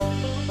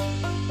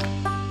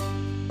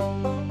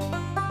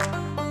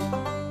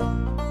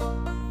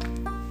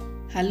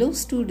Hello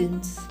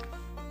students,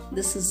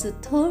 this is the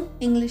third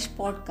English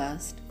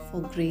podcast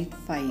for grade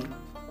 5.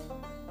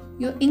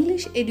 Your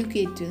English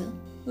educator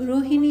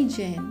Rohini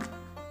Jain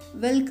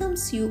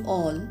welcomes you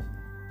all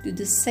to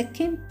the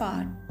second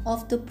part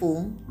of the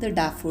poem The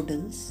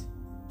Daffodils.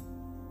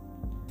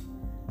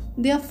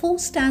 There are 4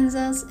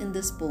 stanzas in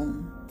this poem.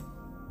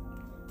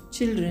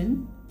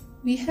 Children,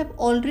 we have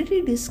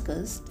already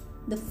discussed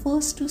the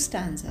first 2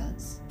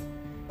 stanzas,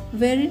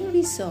 wherein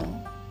we saw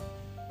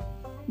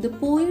the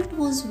poet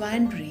was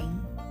wandering,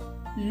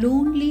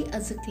 lonely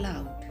as a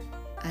cloud,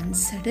 and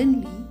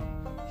suddenly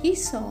he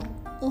saw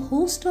a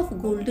host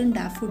of golden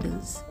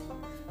daffodils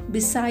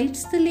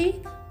besides the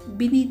lake,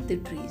 beneath the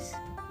trees,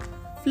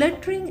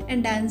 fluttering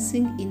and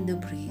dancing in the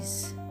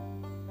breeze,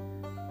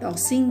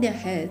 tossing their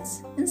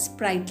heads in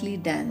sprightly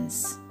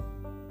dance.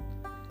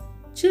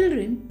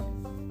 Children,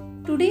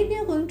 today we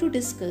are going to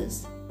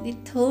discuss the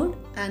third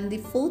and the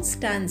fourth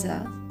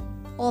stanza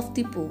of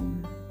the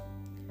poem.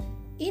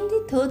 In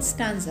the third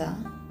stanza,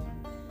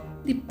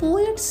 the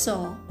poet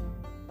saw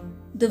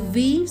the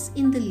waves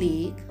in the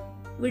lake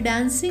were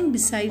dancing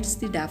besides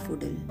the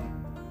daffodil.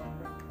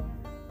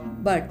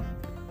 But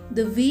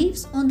the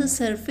waves on the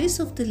surface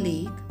of the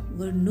lake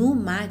were no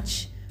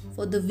match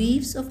for the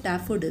waves of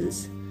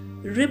daffodils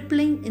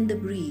rippling in the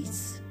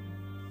breeze.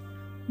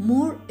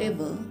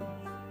 Moreover,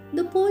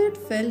 the poet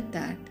felt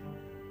that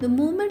the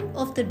movement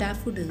of the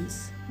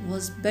daffodils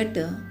was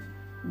better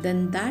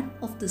than that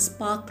of the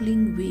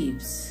sparkling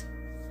waves.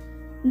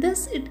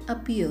 Thus it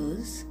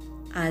appears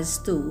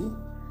as though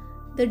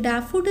the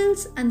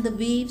daffodils and the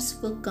waves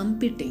were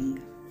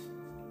competing.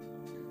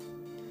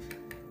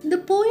 The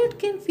poet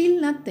can feel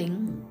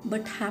nothing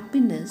but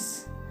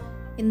happiness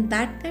in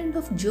that kind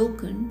of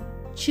jocund,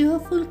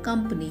 cheerful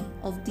company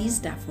of these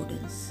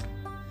daffodils.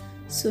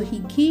 So he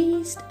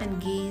gazed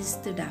and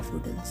gazed the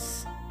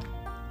daffodils.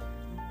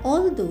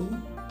 Although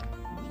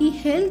he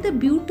held the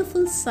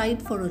beautiful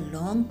sight for a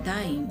long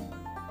time,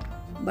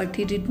 but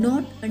he did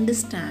not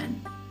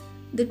understand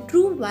the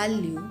true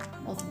value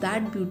of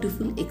that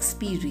beautiful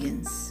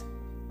experience.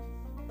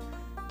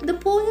 The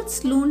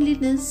poet's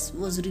loneliness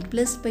was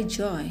replaced by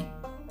joy,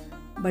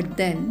 but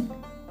then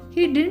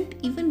he didn't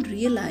even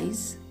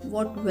realize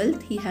what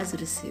wealth he has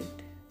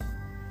received.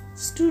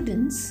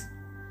 Students,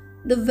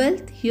 the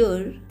wealth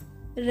here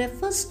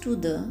refers to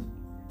the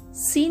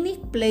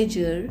scenic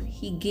pleasure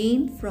he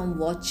gained from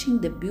watching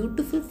the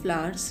beautiful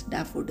flowers,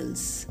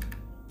 daffodils.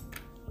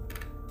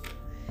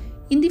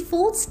 In the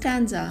fourth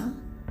stanza,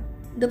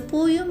 the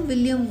poem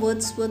William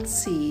Wordsworth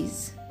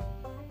says,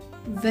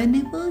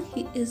 "Whenever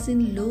he is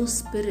in low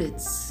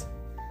spirits,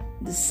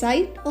 the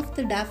sight of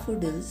the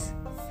daffodils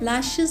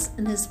flashes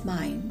in his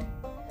mind,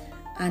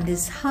 and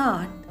his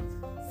heart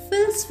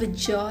fills with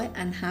joy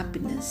and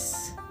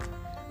happiness,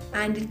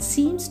 and it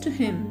seems to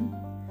him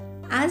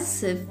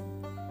as if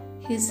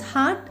his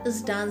heart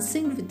is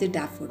dancing with the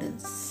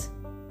daffodils.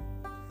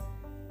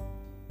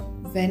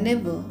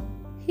 Whenever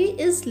he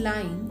is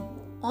lying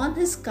on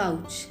his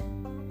couch,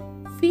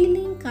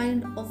 feeling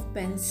kind of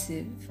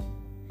pensive,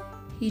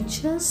 he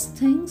just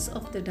thinks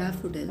of the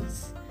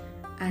daffodils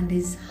and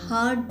his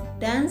heart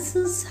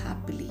dances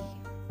happily."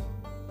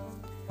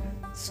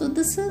 So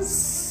this is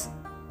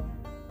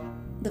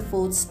the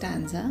fourth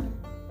stanza.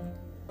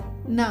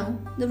 Now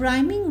the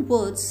rhyming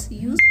words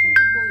used by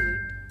the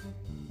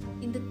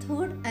poet in the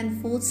third and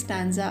fourth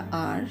stanza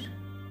are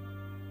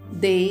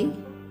they,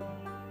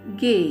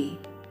 gay,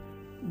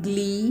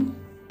 glee,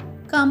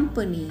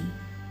 company,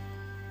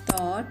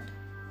 thought,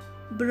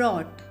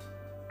 brought,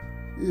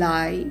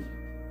 lie,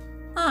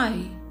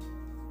 I,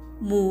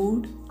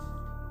 mood,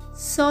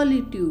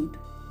 solitude,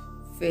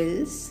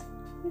 fills,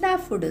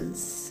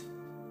 daffodils.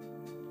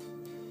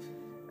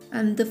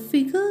 And the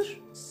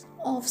figures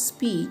of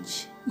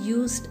speech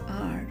used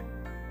are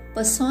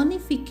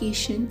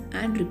personification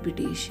and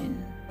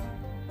repetition.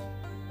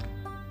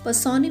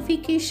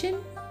 Personification,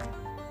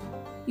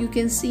 you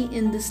can see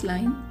in this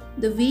line,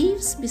 the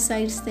waves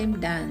besides them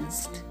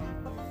danced.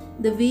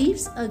 The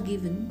waves are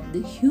given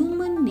the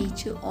human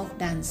nature of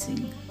dancing.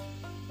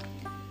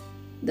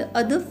 The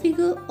other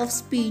figure of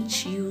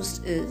speech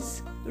used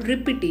is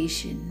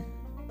repetition.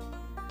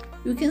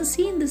 You can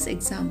see in this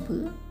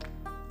example,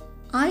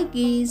 I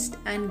gazed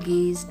and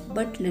gazed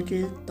but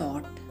little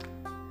thought.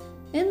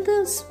 In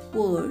this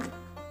word,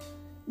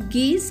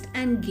 gazed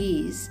and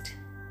gazed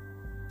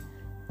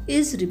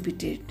is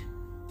repeated.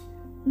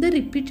 The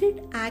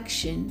repeated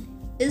action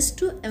is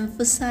to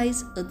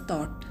emphasize a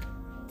thought.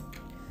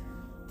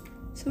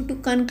 So to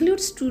conclude,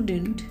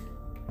 student,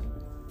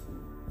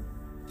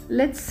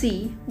 let's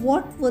see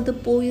what were the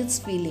poet's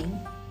feeling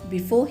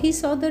before he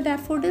saw the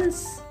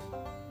daffodils,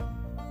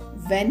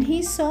 when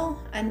he saw,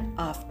 and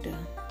after.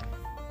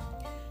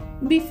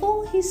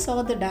 Before he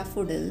saw the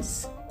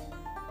daffodils,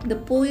 the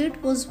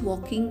poet was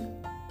walking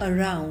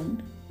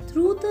around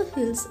through the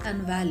hills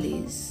and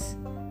valleys,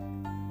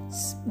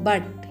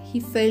 but he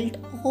felt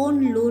all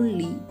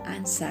lonely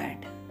and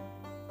sad.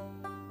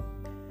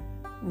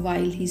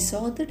 While he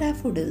saw the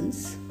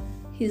daffodils,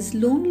 his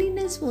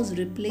loneliness was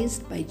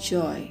replaced by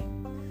joy.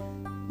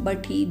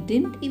 but he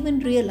didn't even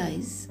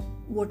realize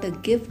what a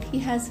gift he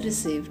has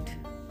received.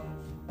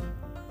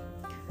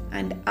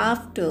 And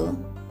after,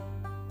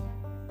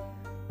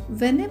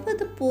 whenever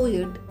the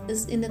poet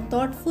is in a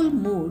thoughtful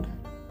mood,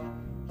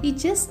 he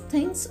just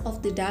thinks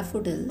of the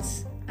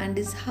daffodils and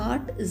his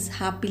heart is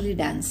happily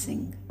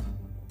dancing.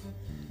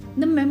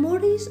 The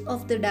memories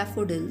of the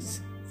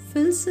daffodils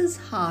fills his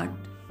heart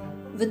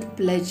with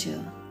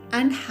pleasure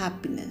and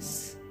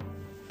happiness.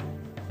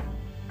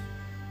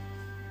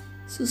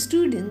 So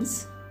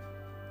students,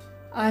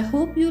 I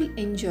hope you'll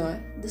enjoy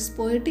this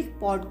poetic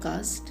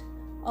podcast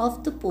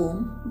of the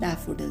poem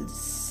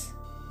Daffodils.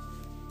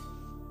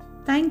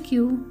 Thank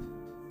you.